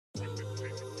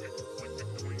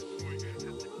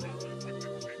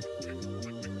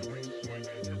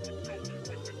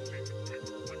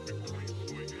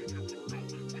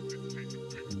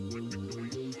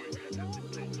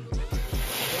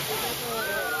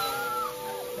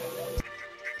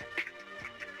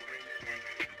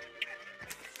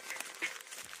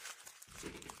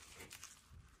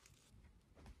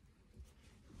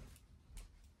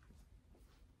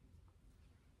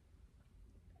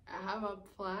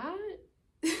plant.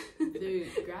 The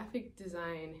graphic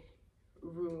design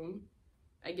room,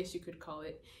 I guess you could call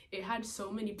it, it had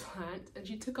so many plants and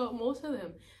she took out most of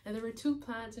them, and there were 2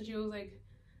 plants and she was like,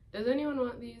 does anyone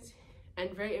want these?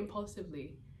 And very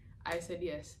impulsively I said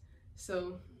yes.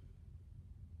 So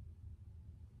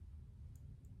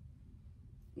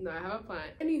no, I have a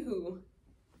plant. Anywho,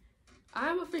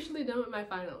 I'm officially done with my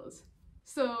finals.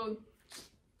 So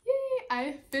yay,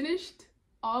 I finished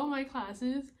all my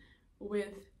classes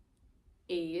with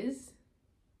A's.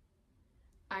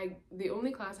 The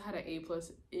only class I had an A+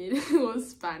 in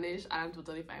was Spanish, and I'm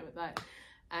totally fine with that.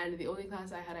 And the only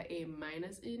class I had an A-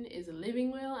 in is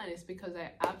living will, and it's because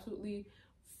I absolutely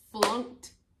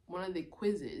flunked one of the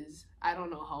quizzes. I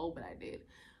don't know how, but I did.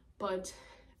 But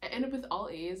I ended up with all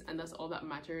A's, and that's all that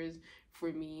matters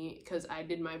for me, because I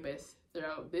did my best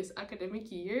throughout this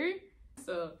academic year.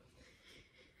 So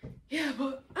yeah,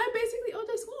 but I'm basically out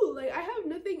of school. Like, I have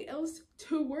nothing else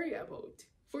to worry about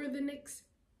for the next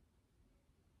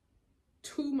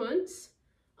 2 months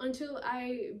until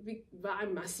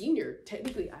I'm a senior.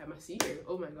 Technically, I'm a senior.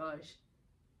 Oh my gosh.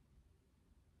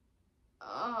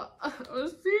 I'm a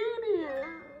senior.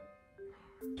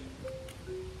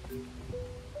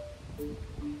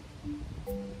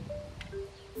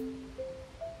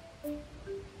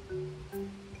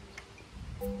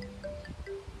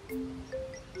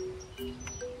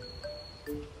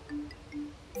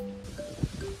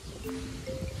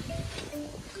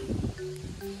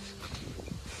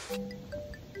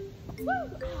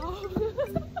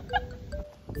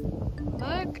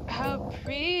 Look how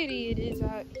pretty it is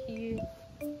out here.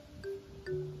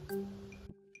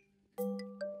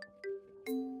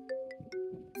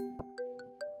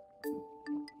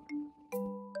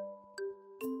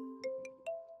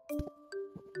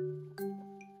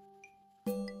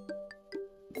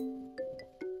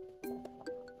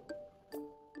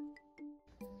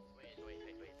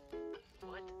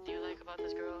 What do you like about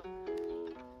this girl?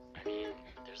 I mean,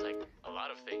 there's like a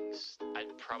lot of things.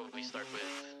 I'd probably start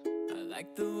with, I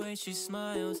like the way she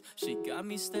smiles. She got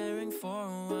me staring for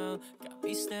a while. Got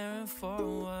me staring for a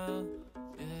while.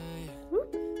 Yeah, yeah.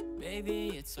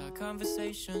 Baby, it's our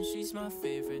conversation. She's my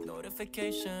favorite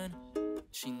notification.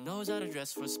 She knows how to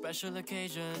dress for special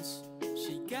occasions.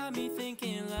 She got me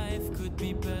thinking life could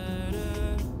be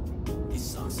better. These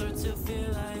songs start to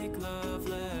feel like love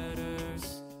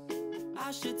letters.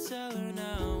 I should tell her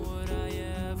now, would I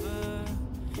ever?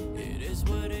 It is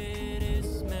what it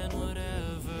is, man,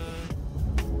 whatever.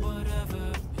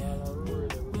 Whatever, yeah,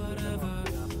 whatever.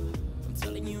 I'm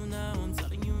telling you now,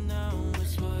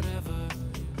 it's whatever.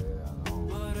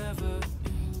 Whatever,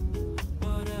 yeah,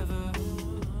 whatever.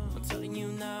 I'm telling you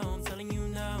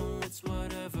now, it's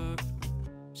whatever.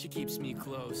 She keeps me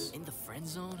close. In the friend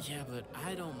zone? Yeah, but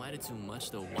I don't mind it too much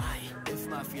though. Why? If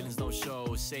my feelings don't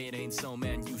show, say it ain't so,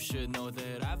 man, you should know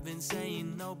that I've been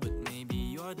saying no. But maybe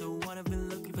you're the one I've been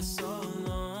looking for so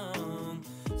long,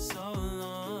 so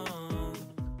long.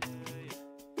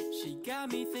 She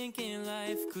got me thinking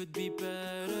life could be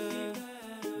better.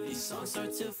 These songs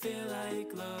start to feel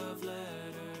like love letters.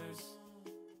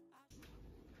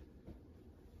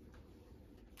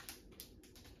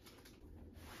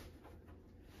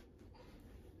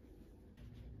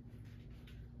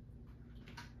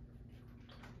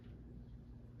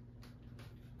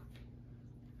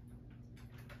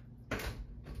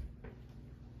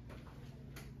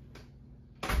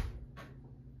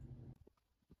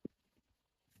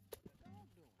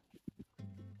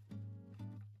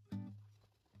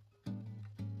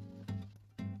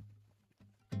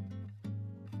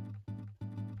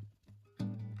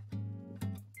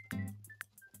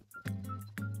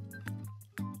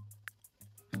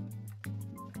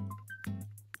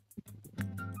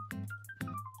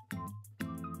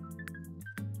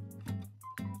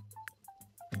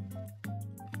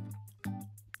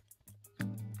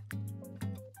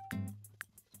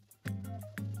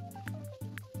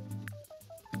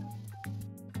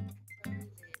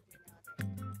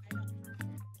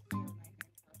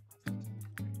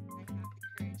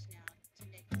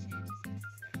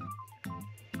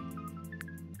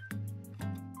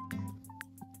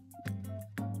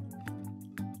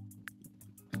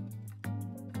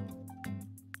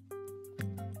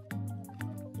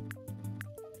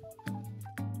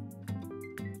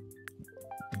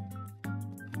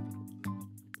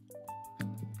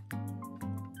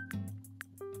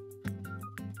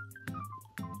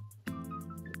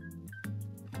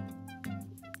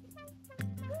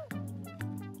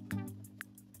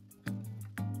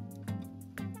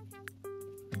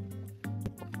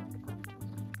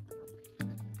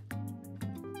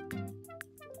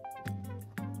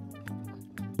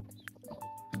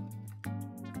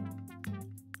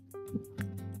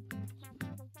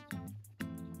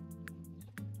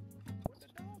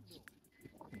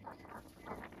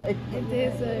 It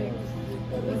tastes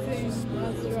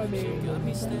like strawberry. Got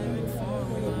me staring for a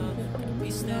while. Got me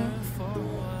staring for a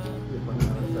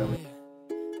while.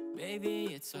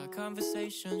 Baby, it's our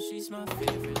conversation. She's my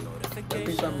favorite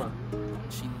notification.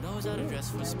 She knows how to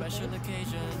dress for special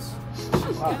occasions.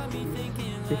 She's got me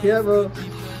thinking like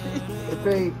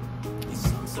these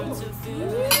songs start to feel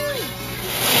like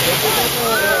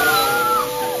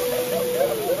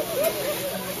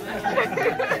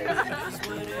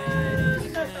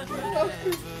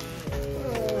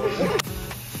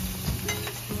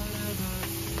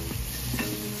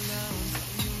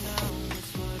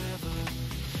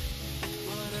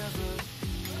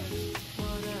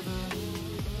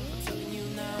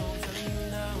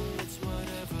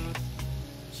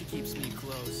keeps me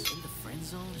close in the friend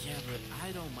zone. Yeah, but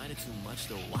I don't mind it too much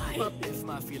though. Why? If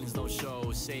my feelings don't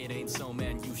show, say it ain't so,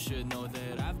 man. You should know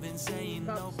that I've been saying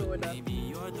no, but maybe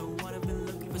you're the one I've been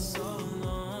looking for so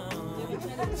long,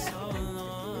 so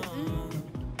long.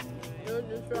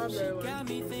 She got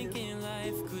me thinking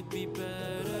life could be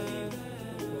better.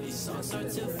 These songs start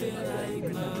to feel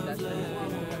like love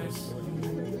letters.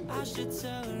 I should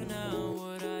tell her now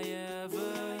what I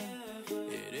ever.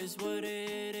 It is what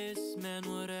it is, man,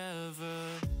 whatever.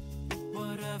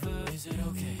 Whatever, is it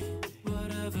okay?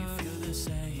 Whatever, you feel the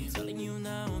same.